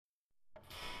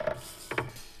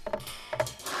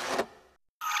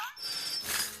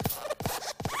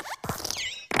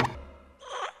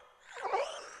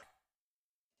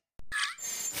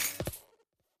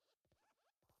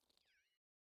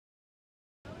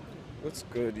What's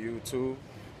good, YouTube?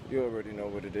 You already know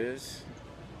what it is.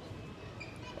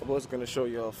 I was gonna show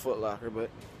y'all Foot Locker,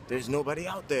 but there's nobody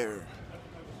out there.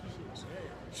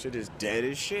 Shit is dead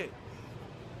as shit.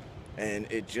 And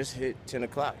it just hit 10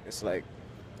 o'clock. It's like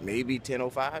maybe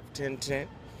 10:05, 10:10.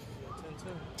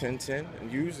 10:10.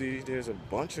 And usually there's a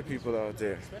bunch of people out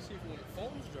there. Especially when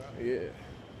FOAMS drop. Yeah.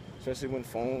 Especially when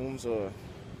FOAMS or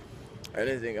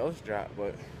anything else drop,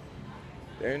 but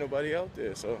there ain't nobody out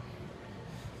there, so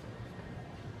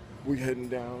we heading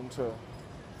down to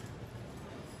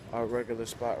our regular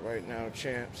spot right now,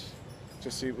 Champs,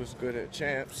 to see what's good at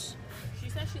Champs.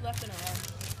 She said she left in a rush.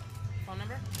 Phone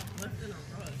number? Left in a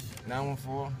rush.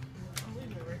 914 I'm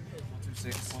leaving it right here.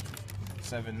 126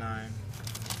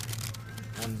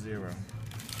 7910.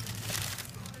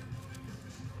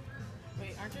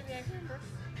 Wait, aren't you a VIP member?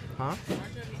 Huh? Are you a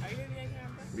VIP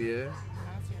member? Yeah. I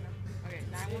don't see your number. Okay,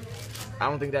 914. I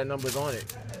don't think that number's on it.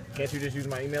 Can't you just use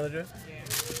my email address? Yeah.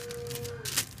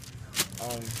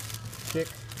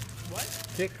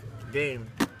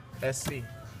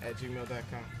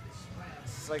 kickgamesc@gmail.com.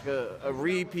 It's like a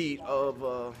repeat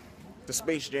of the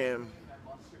Space Jam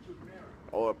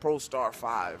or Pro Star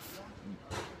 5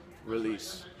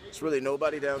 release. It's really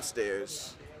nobody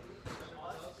downstairs.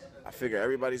 I figure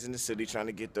everybody's in the city trying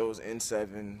to get those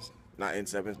N7s, not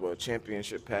N7s, but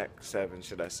Championship Pack 7,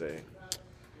 should I say.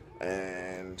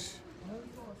 And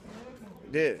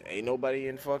yeah, ain't nobody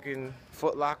in fucking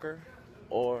Foot Locker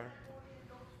or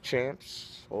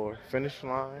Champs or Finish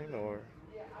Line or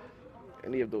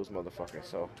any of those motherfuckers.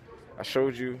 So I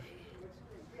showed you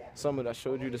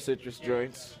the citrus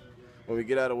joints. When we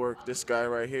get out of work, this guy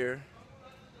right here,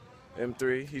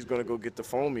 M3, he's gonna go get the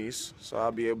foamies, so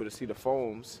I'll be able to see the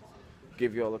foams,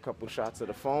 give y'all a couple shots of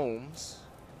the foams.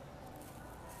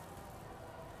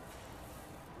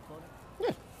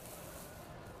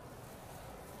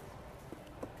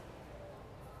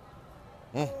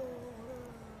 Yeah.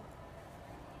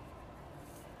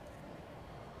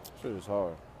 Shit is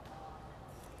hard.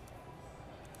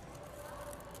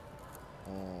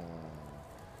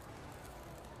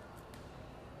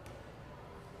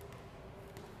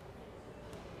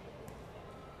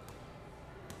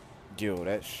 Yo,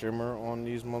 that shimmer on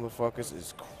these motherfuckers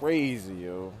is crazy,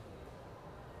 yo.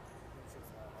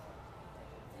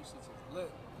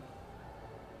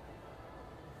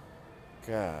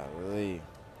 Golly.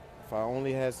 If I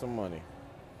only had some money.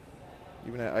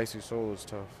 Even that icy soul is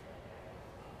tough.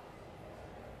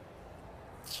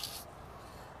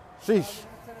 Sheesh.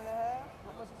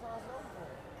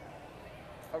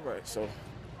 Alright, so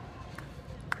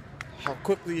how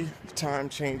quickly time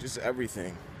changes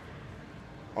everything.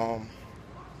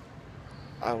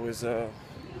 I was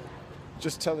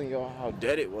just telling y'all how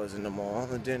dead it was in the mall,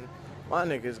 and then my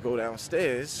niggas go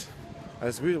downstairs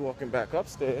as we were walking back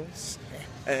upstairs,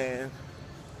 and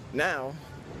now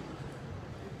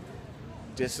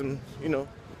there's some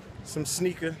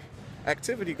sneaker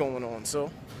activity going on.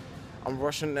 So I'm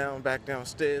rushing back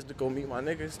downstairs to go meet my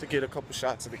niggas to get a couple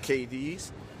shots of the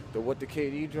KDs, the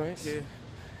WTKD joints. Yeah.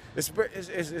 It's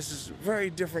very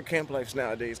different camp life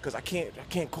nowadays, because I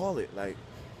can't call it. Like,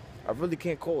 I really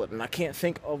can't call it, and I can't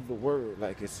think of the word.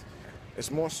 Like, it's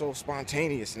more so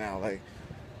spontaneous now. Like,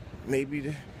 maybe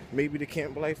the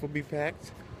camp life will be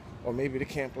packed, or maybe the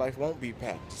camp life won't be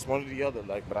packed. It's one or the other.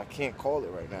 Like, but I can't call it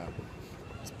right now.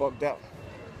 It's bugged out.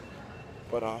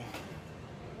 But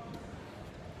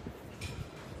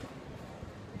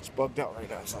it's bugged out right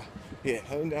now. So yeah,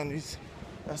 heading down these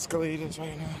escalators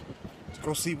right now to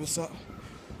go see what's up.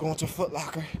 Going to Foot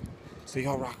Locker. So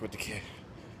y'all rock with the kid.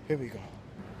 Here we go.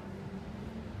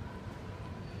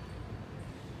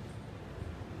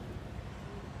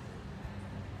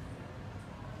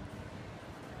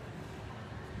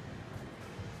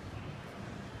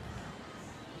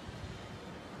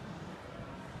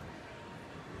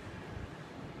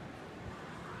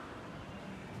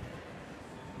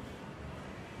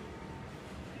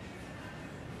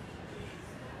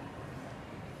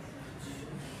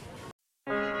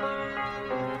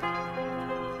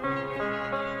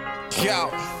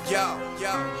 Yo.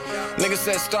 Nigga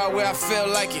said start where I feel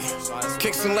like it.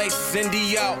 Kick some laces,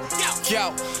 Indy out.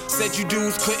 Yo. Said you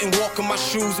dudes couldn't walk in my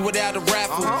shoes without a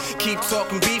raffle. Keep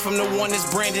talking beef, I'm the one that's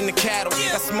branding the cattle.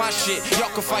 That's my shit. Y'all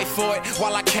can fight for it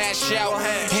while I cash out.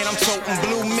 And I'm toting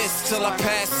blue mist till I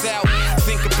pass out.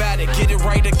 Think about it, get it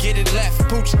right or get it left.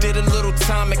 Pooch did a little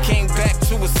time and came back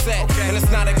to a set. And it's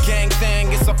not a gang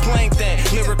thing, it's a plain thing.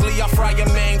 Lyrically, I fry your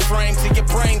mainframe to your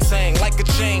brain tang like a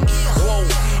chain. Whoa,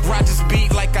 ride this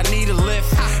beat like I need a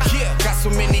lift. Yeah, got so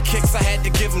many kicks I had to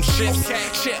give them shifts.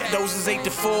 Chip, those is 8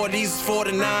 to 4, these is 4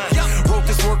 to 9. Wrote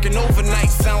this working overnight,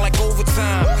 sound like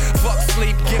overtime. Fuck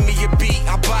sleep, give me a beat,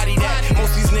 I body that.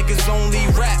 Most these niggas only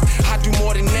rap, I do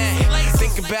more than that.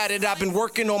 Think about it, I've been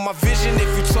working on my vision.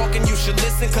 If you talking, you should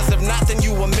listen, cause if not, then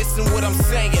you are missing what I'm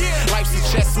saying. Life's a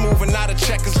chess move and not a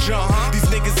checkers jump. These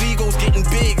niggas' egos getting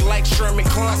big like Sherman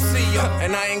Klump.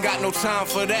 And I ain't got no time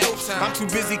for that. I'm too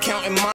busy counting my